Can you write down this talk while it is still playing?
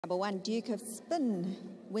Number 1, Duke of Spin,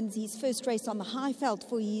 wins his first race on the Highveld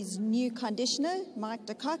for his new conditioner, Mike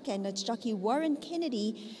de Kock, and it's jockey Warren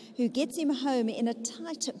Kennedy who gets him home in a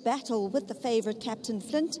tight battle with the favourite Captain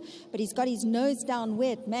Flint, but he's got his nose down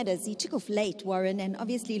where it matters. He took off late, Warren, and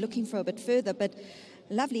obviously looking for a bit further, but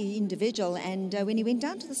lovely individual, and when he went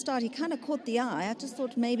down to the start, he kind of caught the eye. I just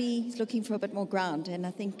thought maybe he's looking for a bit more ground, and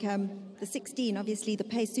I think the 16, obviously the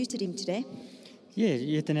pace suited him today. Yeah,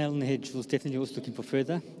 you hit the nail on the head. Was definitely also looking for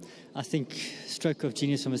further. I think stroke of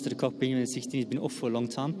genius from Mr. de Kock being in the 16. He's been off for a long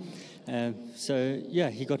time. So, yeah,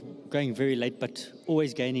 he got going very late, but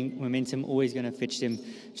always gaining momentum, always going to fetch them.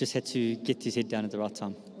 Just had to get his head down at the right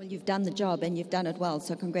time. Well, you've done the job and you've done it well,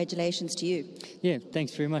 so congratulations to you. Yeah,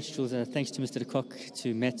 thanks very much, Jules. Thanks to Mr. de Kock,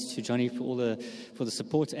 to Matt, to Johnny for the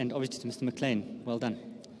support, and obviously to Mr. McLean. Well done.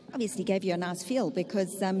 Obviously gave you a nice feel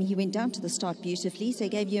because he went down to the start beautifully, so he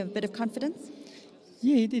gave you a bit of confidence.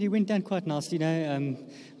 Yeah, he did. He went down quite nicely.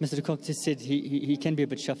 Mr. de Kock just said he can be a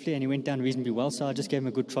bit shuffly, and he went down reasonably well. So I just gave him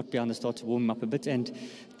a good trot behind the start to warm him up a bit. And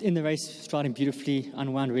in the race, striding beautifully,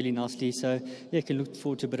 unwound really nicely. So yeah, can look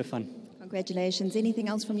forward to a bit of fun. Congratulations. Anything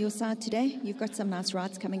else from your side today? You've got some nice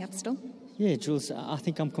rides coming up still. Yeah, Jules, I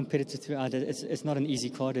think I'm competitive throughout. It's not an easy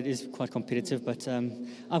card. It is quite competitive, but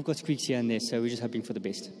I've got squeaks here and there, so we're just hoping for the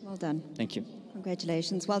best. Well done. Thank you.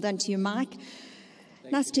 Congratulations. Well done to you, Mike.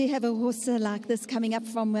 Nice to have a horse like this coming up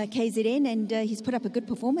from KZN, and he's put up a good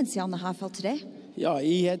performance here on the Highveld today. Yeah,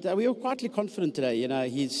 he had. We were quietly confident today. You know,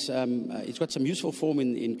 he's got some useful form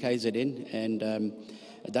in KZN, and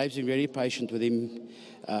Dave's been very patient with him.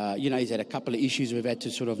 He's had a couple of issues we've had to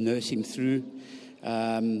sort of nurse him through.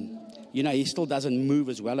 He still doesn't move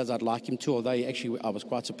as well as I'd like him to, although I was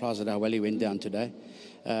quite surprised at how well he went down today.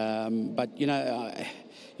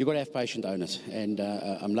 You've got to have patient owners, and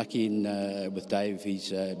I'm lucky with Dave. He's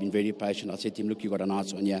been very patient. I said to him, look, you've got a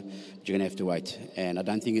nice one here, but you're going to have to wait. And I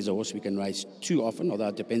don't think he's a horse we can race too often, although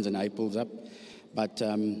it depends on how he pulls up. But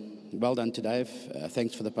well done to Dave.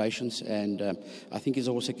 Thanks for the patience, and I think he's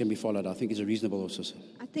a horse that can be followed. I think he's a reasonable horse.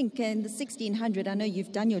 I think in the 1600, I know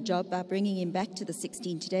you've done your job by bringing him back to the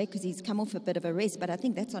 16 today because he's come off a bit of a rest, but I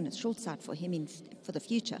think that's on a short side for him for the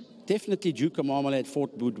future. Definitely Duke of Marmalade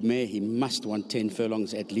Fort Woodmere. He must want 10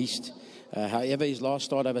 furlongs at least. However, his last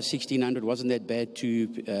start over 1600 wasn't that bad to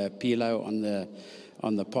PLO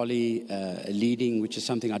on the poly leading, which is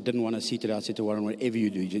something I didn't want to see today. I said to Warren, whatever you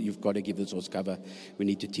do, you've got to give this horse cover. We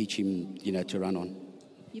need to teach him, to run on.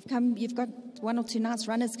 You've got one or two nice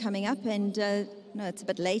runners coming up, and it's a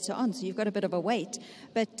bit later on, so you've got a bit of a wait.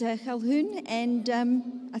 But Calhoun and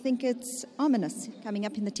I think it's Ominous coming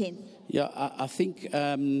up in the 10th. Yeah, I think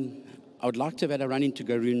I would like to have had a run into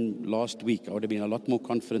Garoon last week. I would have been a lot more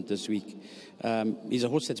confident this week. He's a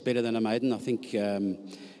horse that's better than a maiden. I think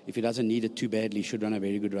if he doesn't need it too badly, he should run a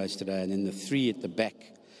very good race today. And then the 3 at the back,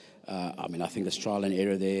 I think there's trial and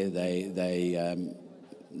error there.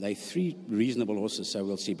 They're 3 reasonable horses, so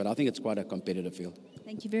we'll see. But I think it's quite a competitive field.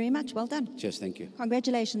 Thank you very much. Well done. Cheers, thank you.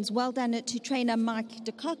 Congratulations. Well done to trainer Mike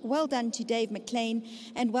de Kock. Well done to Dave McLean.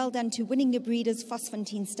 And well done to Winning the Breeders'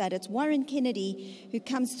 TURFFONTEIN stud. It's Warren Kennedy who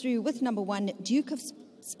comes through with number 1, Duke of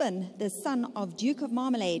Spin, the son of Duke of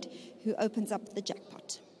Marmalade, who opens up the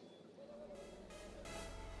jackpot.